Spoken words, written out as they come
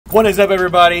What is up,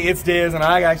 everybody? It's Dizz, and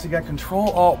I actually got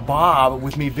CTRL-ALT-BOB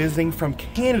with me visiting from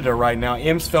Canada right now.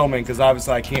 M's filming because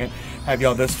obviously I can't have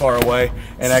y'all this far away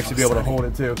and actually be able to hold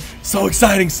it too. So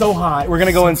exciting, so hot. We're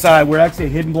gonna go inside. We're actually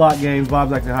at Hidden Block Games.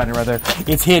 Bob's actually hiding right there.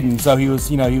 It's hidden, so he was,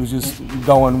 he was just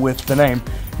going with the name.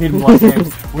 Hidden Block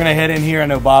Games. We're gonna head in here. I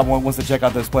know Bob wants to check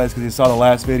out this place because he saw the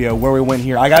last video where we went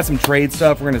here. I got some trade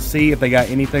stuff. We're gonna see if they got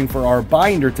anything for our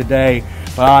binder today.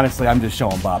 But honestly, I'm just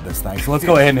showing Bob this thing. So let's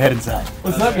go ahead and head inside.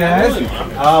 What's up, guys?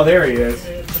 Oh, there he is.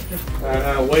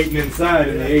 Waiting inside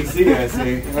in the AC, I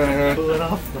see. Hiya!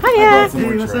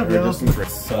 Hey, what's up, y'all?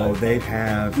 So they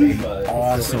have an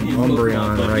awesome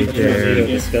Umbreon right there.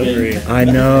 I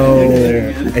know.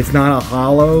 It's not a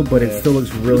hollow, but it still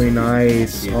looks really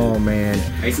nice. Oh, man.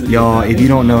 Y'all, if you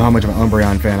don't know how much of an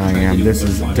Umbreon fan I am, this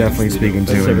is definitely speaking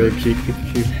to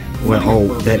him. Well,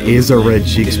 oh, that is a red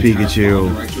cheeks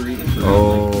Pikachu.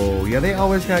 Oh, yeah, they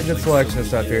always got good selection of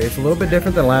stuff here. It's a little bit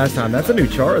different than last time. That's a new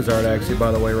Charizard, actually,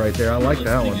 by the way, right there. I like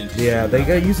that one. Yeah,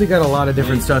 they usually got a lot of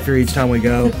different stuff here each time we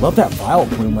go. Love that Vile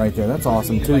Plume right there. That's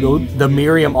awesome, too. The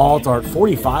Miriam Alt Art,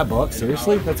 45 bucks.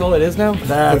 Seriously? That's all it is now?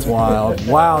 That's wild.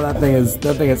 Wow, that thing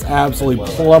is absolutely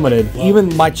plummeted.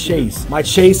 Even my Chase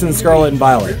and Scarlet and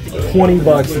Violet, 20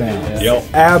 bucks now. Yep.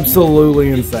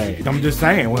 Absolutely insane. I'm just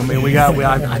saying. I mean,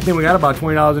 I think we got about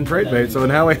 $20 in trade bait, so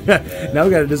now we got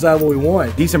to decide what we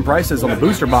want. Decent prices on the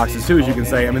booster boxes too, as you can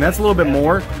say. I mean, that's a little bit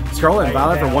more. Scarlet and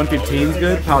Violet for 115 is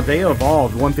good. Paldea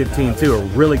Evolved 115 too, a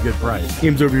really good price.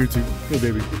 Game's over here too. Hey,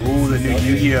 baby. Ooh, the new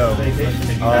Yu-Gi-Oh.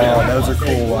 Oh, those are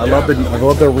cool. I love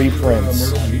the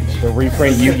reprints. The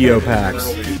reprint Yu-Gi-Oh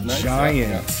packs.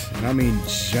 Giant. And I mean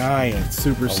giant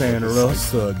Super Saiyan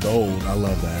Rosa Gold. I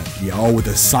love that. Yeah, oh, with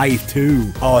the scythe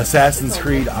too. Oh, Assassin's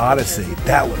Creed Odyssey.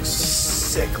 That looks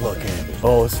sick looking.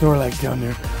 Oh, Snorlax down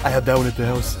there. I have that one at the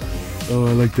house. Oh,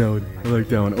 I like that one. I like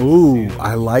that one. Ooh,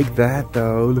 I like that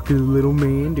though. Look at the little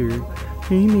Mander.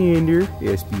 Hey, Mander.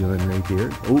 Espeon right there.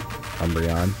 Oh,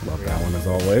 Umbreon. Love that one as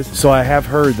always. So I have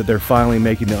heard that they're finally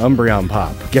making the Umbreon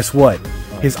pop. Guess what?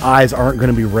 His eyes aren't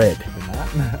going to be red.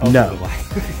 No,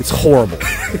 it's horrible.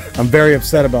 I'm very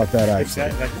upset about that,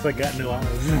 actually. He's got no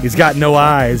eyes. He's got no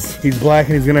eyes. He's black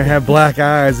and he's gonna have black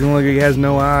eyes. And look, he has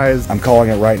no eyes. I'm calling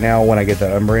it right now. When I get the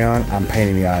Umbreon, I'm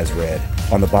painting the eyes red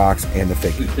on the box and the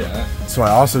figure. Yeah. So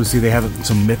I also see they have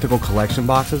some mythical collection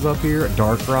boxes up here,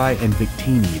 Darkrai and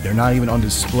Victini. They're not even on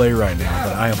display right now,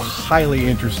 but I am highly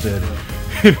interested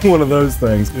in one of those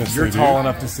things. Yes, you're tall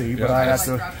enough to see, but I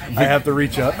have to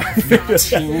reach up.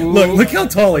 look how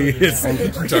tall he is.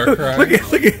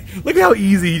 Look how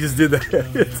easy he just did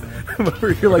that. I'm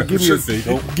over here like, give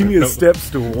me a step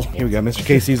stool. Here we go. Mr.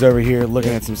 Casey's over here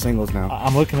looking at some singles now.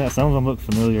 I'm looking at some of them look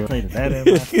familiar.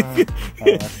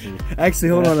 Actually,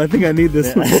 hold on. I think I need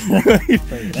this one. I think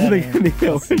I need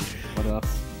that one. What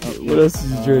else? What else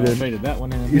did you trade in? Traded that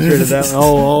one in. You traded that one?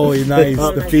 Oh, nice.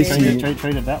 The fishy.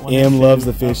 Traded that one in. Loves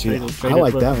the fishy. I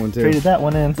like that one too. Traded that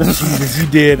one in. Jesus, you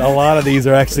did. A lot of these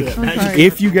are actually.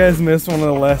 If you guys missed one of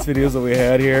the last videos that we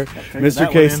had here,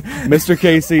 Mr.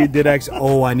 Casey did actually.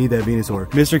 Oh, I need that Venusaur.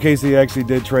 Mr. Casey actually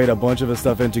did trade a bunch of his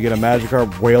stuff in to get a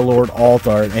Magikarp Wailord Alt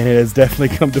Art, and it has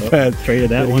definitely come to pass.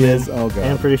 Traded that one in. Oh god.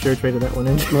 I'm pretty sure traded that one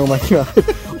in. Oh my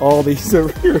god. All these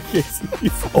over here, Casey.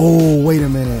 Oh, wait a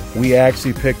minute. We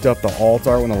actually picked up the Alt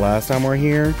Art when the last time we're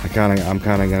here. I'm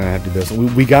kind of gonna have to do this.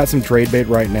 We got some trade bait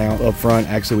right now up front.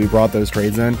 Actually, we brought those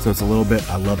trades in, so it's a little bit.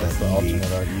 I love that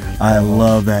Eevee. I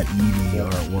love that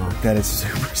Eevee artwork. That is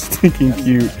super stinking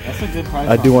cute. That's a good price.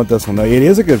 I do want this one though. It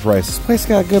is a good price. This place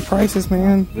got good prices,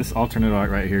 man. This alternate art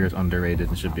right here is underrated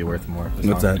and should be worth more.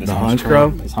 What's that? The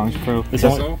Honchkrow? It's Honchkrow. It's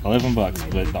only 11 bucks,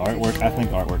 but the artwork, I think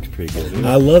the artwork's pretty good.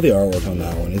 I love the artwork on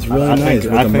that one. It's really nice.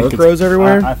 With the Murkrows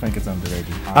everywhere. I think it's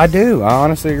underrated. I do. I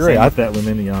honestly agree. I that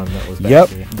Luminion that was back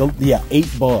here. Yeah,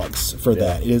 $8 for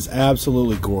that. It is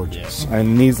absolutely gorgeous.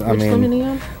 And these, I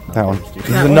mean, that one.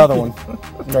 There's another one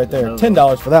right there.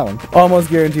 $10 for that one. Almost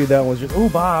guaranteed that one's just. Oh,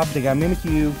 Bob, they got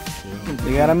Mimikyu.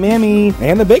 They got a Mimi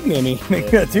and the big Mimi. They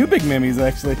got two big Mimis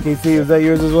actually. Can you see? Is that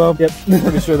yours as well? Yep.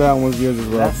 Pretty sure that one was yours as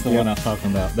well. That's the one I'm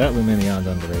talking about. That Luminion's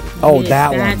underrated. Oh,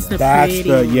 that one. That's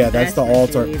the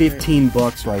Alt Art.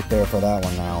 $15 right there for that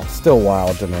one now. Still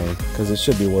wild to me because it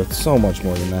should be worth so much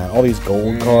more than that. All these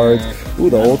gold cards. Ooh,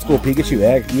 the old school Pikachu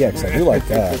EX. I do like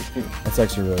that. That's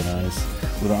actually really nice.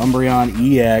 with an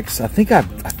Umbreon EX. I think I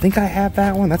have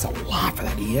that one. That's a lot for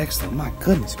that EX though. My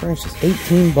goodness gracious.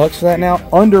 18 bucks for that now.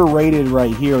 Underrated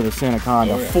right here, the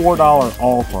Santaconda. $4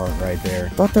 alt art right there. I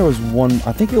thought there was one,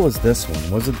 I think it was this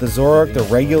one. Was it the Zoroark, the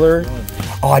regular?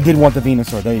 Oh, I did want the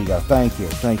Venusaur. There you go. Thank you.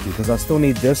 Thank you. Because I still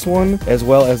need this one as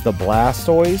well as the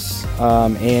Blastoise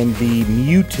and the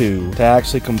Mewtwo to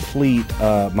actually complete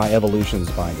my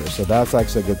Evolutions binder. So that's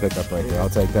actually a good pickup right there. I'll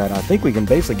take that. I think we can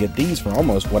basically get these for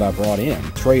almost what I brought in.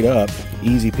 Trade up.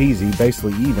 Easy peasy.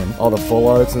 Basically even. All the full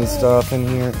arts and stuff in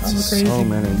here. It's so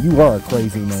many. You are a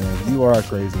crazy man. You are a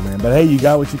crazy man. But hey, you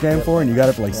got what you came for and you got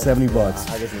it for like 70 bucks.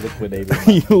 I just liquidated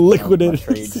you liquidated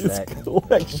his stack.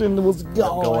 collection. Was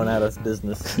gone. Going out of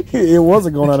business. It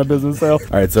wasn't going out of business sale.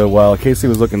 All right, so while Casey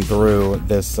was looking through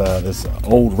this this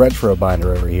old retro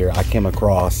binder over here, I came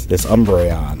across this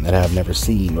Umbreon that I've never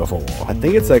seen before. I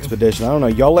think it's Expedition. I don't know.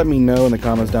 Y'all let me know in the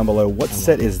comments down below. What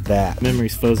set is that?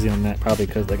 Memory's fuzzy on that, probably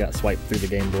because they got swiped through the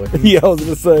Game Boy. Yeah, I was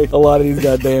gonna say a lot of these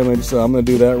got damaged, so I'm gonna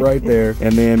do that right there.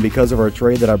 And then because of our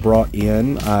trade that I brought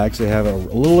in, I actually have a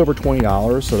little over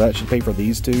 $20, so that should pay for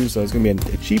these two. So it's gonna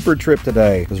be a cheaper trip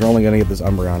today because we're only gonna get this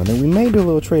Umbreon, and then we may do a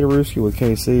little Traderuski with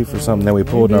KC for something that we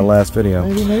pulled in our last video.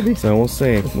 Maybe. So we'll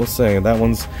see. We'll see. That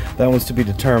one's to be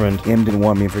determined. M didn't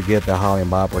want me to forget that Holly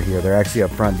and Bob were here. They're actually up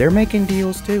front. They're making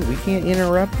deals too. We can't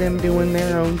interrupt them doing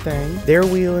their own thing. They're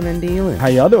wheeling and dealing. How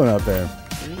y'all doing out there?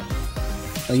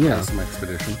 Yeah. Some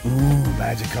Expedition. Ooh,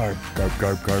 Magikarp.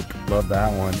 Garp. Love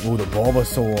that one. Ooh, the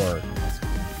Bulbasaur.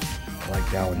 I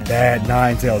like that one. That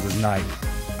Ninetales is nice.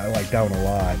 I like that one a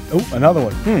lot. Oh, another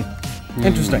one.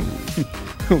 Interesting.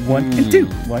 1 and 2.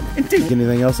 1 and 2.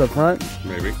 Anything else up front?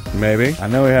 Maybe. I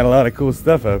know we had a lot of cool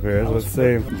stuff up here. Let's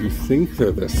see. You think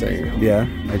they're the same? Yeah,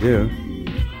 I do.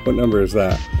 What number is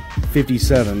that?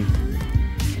 57.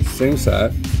 Same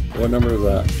set. What number is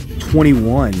that?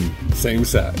 21. Same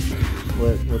set.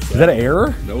 What's that? Is that an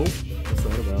error? Nope. What's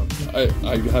that about?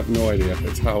 I have no idea.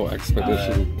 It's how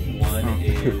Expedition. One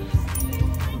is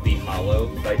the hollow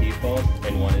by default,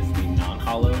 and one is the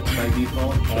non-hollow by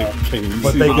default.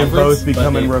 But they can both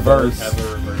become in reverse.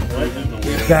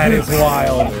 That is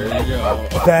wild. There you go.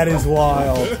 That is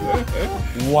wild.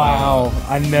 Wow.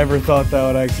 I never thought that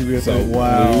would actually be a thing.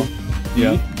 Wow.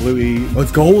 Yeah. Blue E. Oh,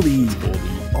 it's Gold E.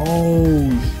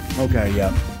 Oh. Okay, yeah.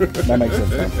 That makes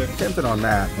sense. I'm tempted on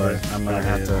that, but I'm going to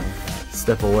have to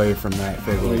step away from that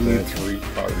for a We little need bit. 3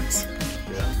 cards.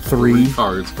 3?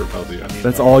 Cards for Peltia.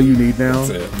 That's all you need now? That's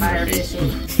it. Fire fishing.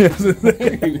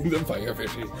 The fire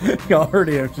fishy. Y'all heard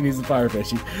it. She needs the fire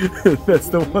fishy. That's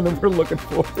the one that we're looking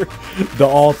for. The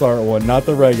alt art one, not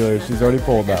the regular. She's already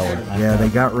pulled that one. Yeah, they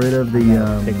got rid of the.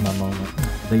 Take my moment.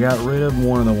 They got rid of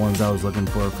one of the ones I was looking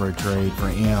for a trade for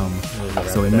M.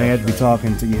 So we may have to be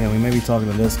talking to we may be talking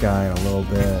to this guy in a little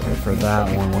bit for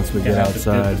that one once we get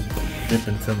outside. Dip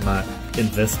into my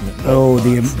investment. Oh,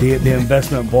 the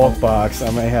investment bulk box. I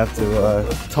may have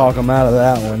to talk him out of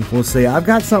that one. We'll see. I've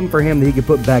got something for him that he can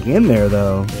put back in there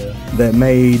though, that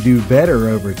may do better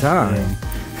over time.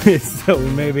 So we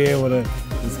may be able to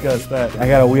discuss that. I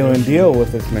got a wheel and deal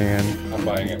with this man. I'm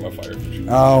buying it with fire fishy.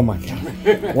 Oh my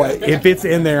god. Well, if it's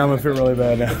in there, I'm gonna feel really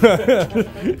bad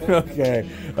now. Okay.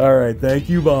 All right. Thank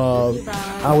you, Bob.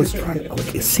 I was trying to,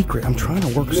 look, it's secret. I'm trying to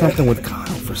work something with Kyle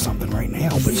for something right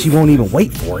now, but she won't even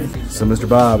wait for it. So Mr.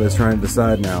 Bob is trying to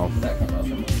decide now.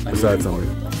 Decide something.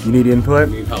 You need input?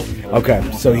 I need help.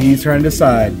 Okay. So he's trying to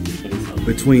decide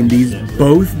between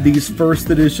both these first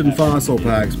edition fossil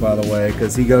packs, by the way,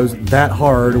 because he goes that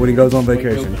hard when he goes on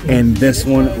vacation, and this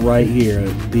one right here,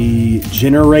 the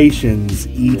Generations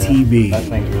ETB, That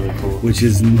thing's really cool. which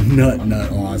is nut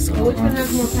awesome. Which one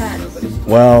has more packs?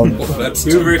 Well, That's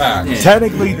 2 packs.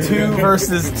 technically 2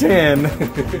 versus 10,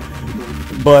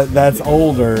 but that's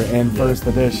older and first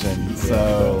edition.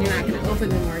 So, You're not going to open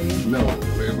them, are you? No,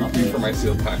 it would be for my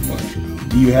sealed pack collection.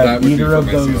 do you That have would be either for of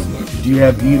my those? sealed book. Do you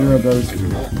have either of those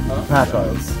pack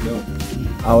cards? No,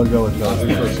 I would go with not the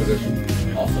those. first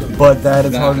edition. But that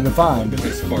is harder to find.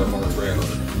 It's far more rare.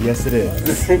 Yes, it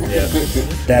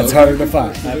is. That's harder to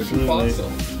find Absolutely.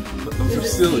 But those are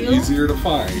still easier to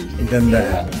find. than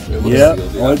that. It looks Yep.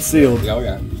 sealed, Oh, it's sealed. Oh,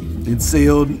 yeah. It's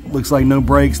sealed. Looks like no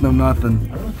breaks, no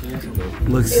nothing.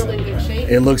 Looks. Still in good shape?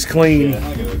 It looks clean.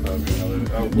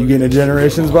 You getting a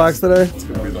Generations box today?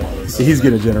 He's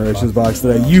getting a Generations box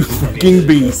today. You fucking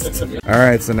beast. All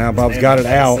right, so now Bob's got it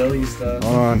out.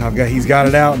 Hold on, he's got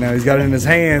it out now. He's got it in his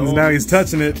hands. Now he's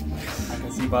touching it. I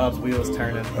can see Bob's wheels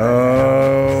turning.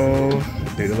 Oh,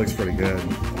 dude, it looks pretty good.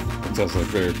 It does look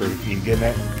very pretty. You getting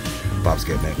it? Bob's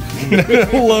getting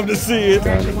it. Love to see it.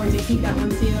 You're actually going to keep that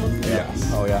one sealed?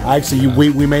 Yes. Oh yeah. Actually,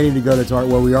 we may need to go to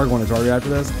Target. Well, we are going to Target after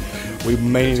this. we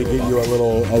may need to get you a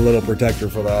little protector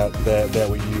for that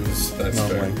we use. That's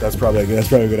normally. fair. That's probably a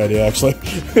good idea actually.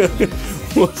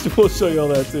 We'll show you all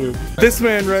that too. This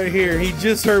man right here, he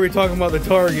just heard me talking about the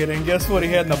Target, and guess what he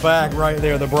had in the back right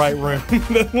there, the bright room.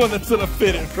 The one that's gonna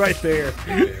fit it right there.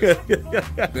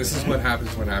 This is what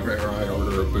happens whenever I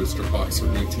order a booster box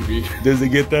from ATV. Does he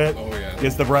get that? Oh yeah.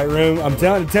 Gets the bright room. I'm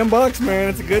telling you, $10, man.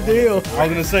 It's a good deal. I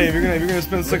was gonna say, if you're gonna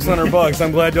spend $600,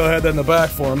 I'm glad y'all had that in the back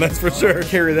for him. That's for sure.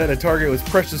 Carry that at Target was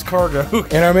precious cargo.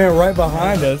 And our man right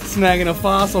behind us snagging a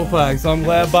fossil pack. So I'm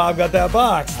glad Bob got that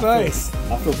box. Nice.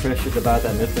 I feel pressured about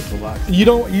that mythical box. You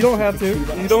don't have to.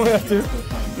 You don't have to.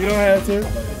 You don't have to.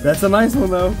 That's a nice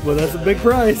one though, but that's a big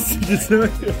price. Just Up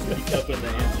in the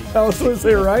ante. I was supposed to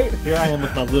say, right? Here I am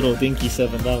with my little dinky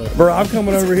 $7. Bro, I'm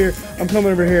coming over here.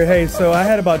 Hey, so I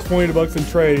had about $20 in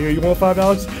trade. Here, you want $5?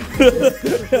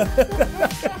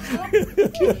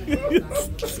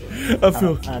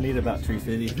 I need about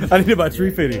 $350. I need about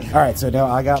 $350. All right, so now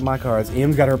I got my cards.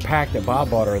 Em's got her pack that Bob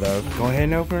bought her though. Go ahead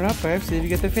and open it up, babe. See if you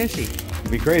get the fishy.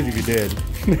 It'd be crazy if you did.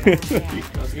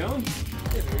 How's it going?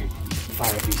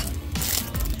 Fire piece.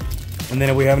 And then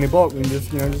if we have any bulk, we can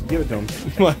just give it to them.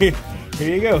 Like,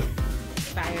 here you go.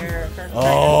 Fire for fire.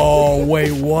 Oh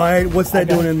wait, what? What's that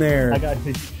doing in there? I got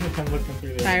these. I'm looking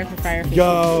through there. Fire for fire.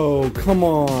 Yo, come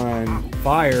on,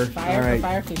 fire! Fire All right. for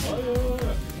fire people.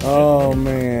 Oh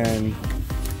man.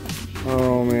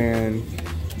 Oh man.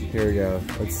 Here we go.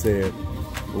 Let's see it.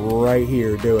 Right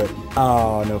here. Do it.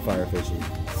 Oh, no fire fishing.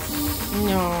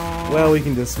 No. Well, we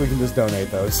can just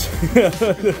donate those.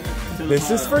 This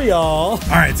is for y'all. All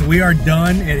right, so we are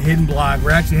done at Hidden Block.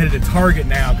 We're actually headed to Target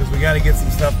now because we got to get some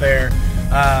stuff there.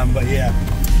 But yeah,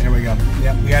 there we go.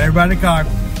 Yep, we got everybody in the car.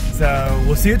 So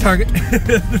we'll see you at Target.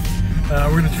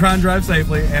 We're gonna try and drive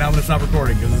safely, and I'm gonna stop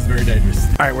recording because this is very dangerous.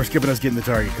 All right, we're skipping us getting to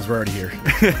Target because we're already here.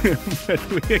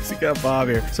 But we actually got Bob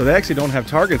here. So they actually don't have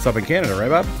Targets up in Canada, right,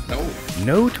 Bob? No.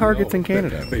 No Targets in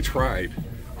Canada. They tried.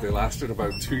 They lasted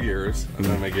about 2 years, and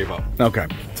then they gave up. Okay,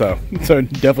 so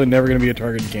definitely never gonna be a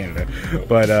Target in Canada,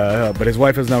 but his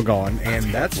wife is now gone, and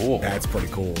that's cool. That's pretty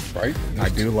cool, Right? I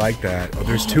do like that. Oh,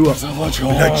 there's two of them.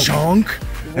 The chunk.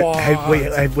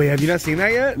 Wait, have you not seen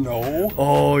that yet? No.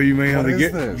 Oh, you may have What to is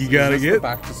get. this? You gotta Is this get. the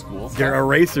back to school stuff? They're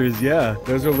erasers, yeah.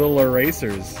 Those are little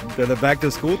erasers. They're the back to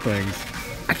school things.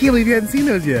 I can't believe you hadn't seen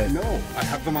those yet. No, I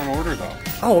have them on order though.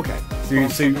 Oh, okay. So you're I'm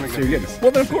still gonna getting get it. these.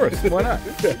 Well, then of course. Why not?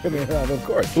 Of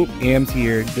course. Oop, Am's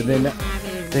here. Did they not?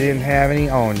 They didn't have any?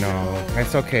 Oh no.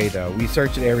 That's okay though. We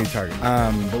searched at every Target.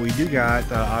 But we do got,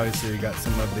 obviously we got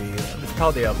some of the, it's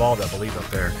called the Evolved, I believe, up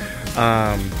there.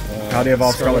 How they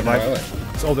evolve Scarlet Violet.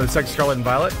 Oh, the second Scarlet and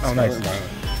Violet? Oh, nice.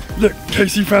 Look,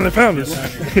 Casey finally found us.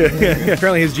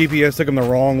 Apparently his GPS took him the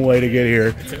wrong way to get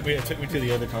here. It took me to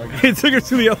the other Target. It took us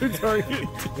to the other Target.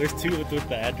 There's two with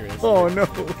the address. Oh no.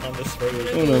 On this road.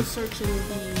 Oh, no. Searching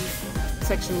the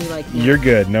section we like. You're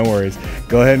good, no worries.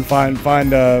 Go ahead and find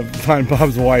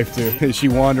Bob's wife too. She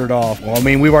wandered off. Well, I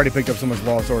mean, we've already picked up so much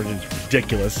Lost Origin, it's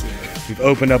ridiculous. We've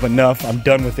opened up enough. I'm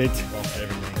done with it. Lost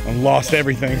everything. I've lost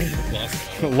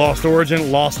everything. Lost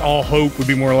Origin, lost all hope would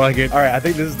be more like it. All right, I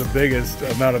think this is the biggest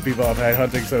amount of people I've had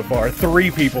hunting so far.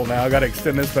 3 people now. I got to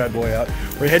extend this bad boy out.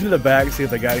 We're heading to the back, see if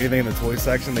they got anything in the toy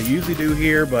section. They usually do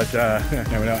here, but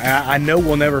never know. I know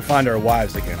we'll never find our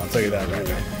wives again. I'll tell you that right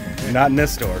now. Not in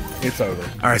this store. It's over.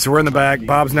 All right, so we're in the back.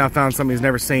 Bob's now found something he's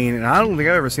never seen, and I don't think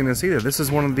I've ever seen this either. This is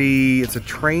one of the, it's a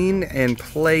Train and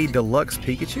Play Deluxe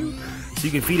Pikachu. So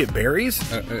you can feed it berries.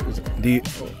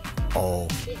 Oh,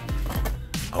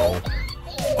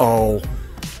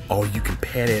 you can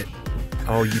pet it.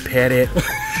 Oh, you pet it.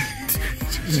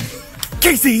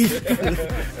 Casey!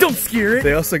 Don't scare it.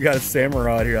 They also got a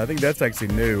Samurai here. I think that's actually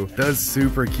new. That's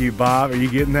super cute. Bob, are you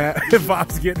getting that?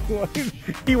 Bob's getting one.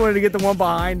 He wanted to get the one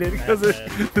behind it because this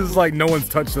is like no one's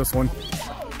touched this one.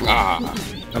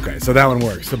 Okay, so that one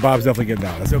works. So Bob's definitely getting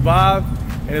that one. So Bob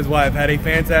and his wife had a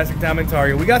fantastic time in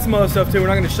Target. We got some other stuff too. We're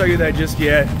not going to show you that just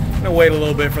yet. I'm going to wait a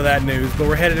little bit for that news. But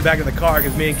we're headed back in the car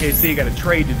because me and KC got a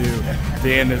trade to do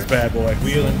to end this bad boy.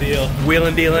 Wheel and deal. Wheel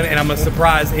and dealing, and I'm going to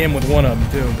surprise him with one of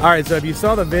them too. All right, so if you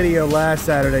saw the video last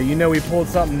Saturday, you know we pulled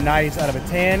something nice out of a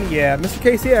 10. Yeah, Mr.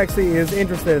 KC actually is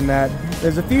interested in that.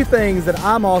 There's a few things that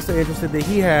I'm also interested that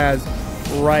he has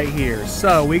right here.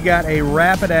 So we got a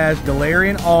Rapidash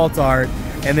Galarian Alt Art,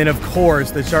 and then of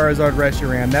course the Charizard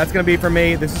Reshiram. That's gonna be for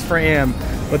me, this is for him.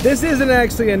 But this isn't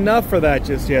actually enough for that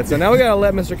just yet. So now we gotta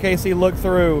let Mr. KC look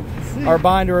through our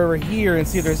binder over here and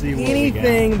see if there's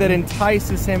anything that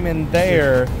entices him in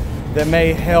there that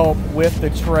may help with the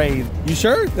trade. You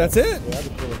sure? That's it?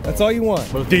 That's all you want?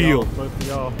 Deal. Both of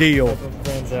y'all. Deal.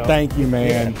 Friends out. Thank you,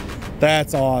 man.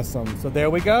 That's awesome. So there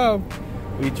we go.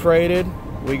 We traded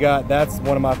we got, that's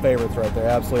one of my favorites right there.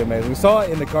 Absolutely amazing. We saw it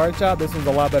in the card shop. This one's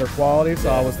a lot better quality, so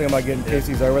I was thinking about getting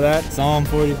Casey's over that. Psalm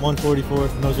 144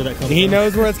 knows where that comes from. He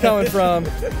knows where it's coming from.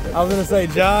 I was gonna say,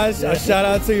 Josh, a shout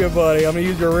out to you, buddy. I'm gonna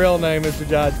use your real name, Mr.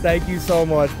 Josh. Thank you so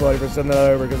much, buddy, for sending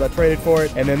that over, because I traded for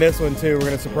it. And then this one too, we're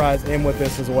gonna surprise him with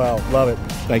this as well. Love it.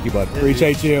 Thank you, bud.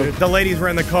 Appreciate you. The ladies were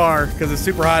in the car because it's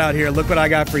super hot out here. Look what I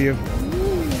got for you.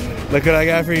 Look what I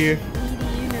got for you.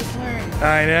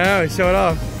 I know, show it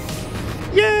off.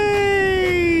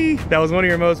 Yay! That was one of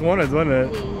your most wanted,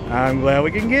 wasn't it? I'm glad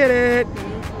we can get it.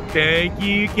 Thank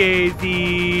you,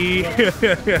 Casey.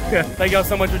 Thank y'all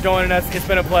so much for joining us. It's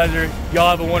been a pleasure.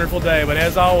 Y'all have a wonderful day. But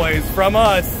as always, from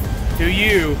us to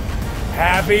you,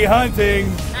 happy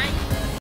hunting.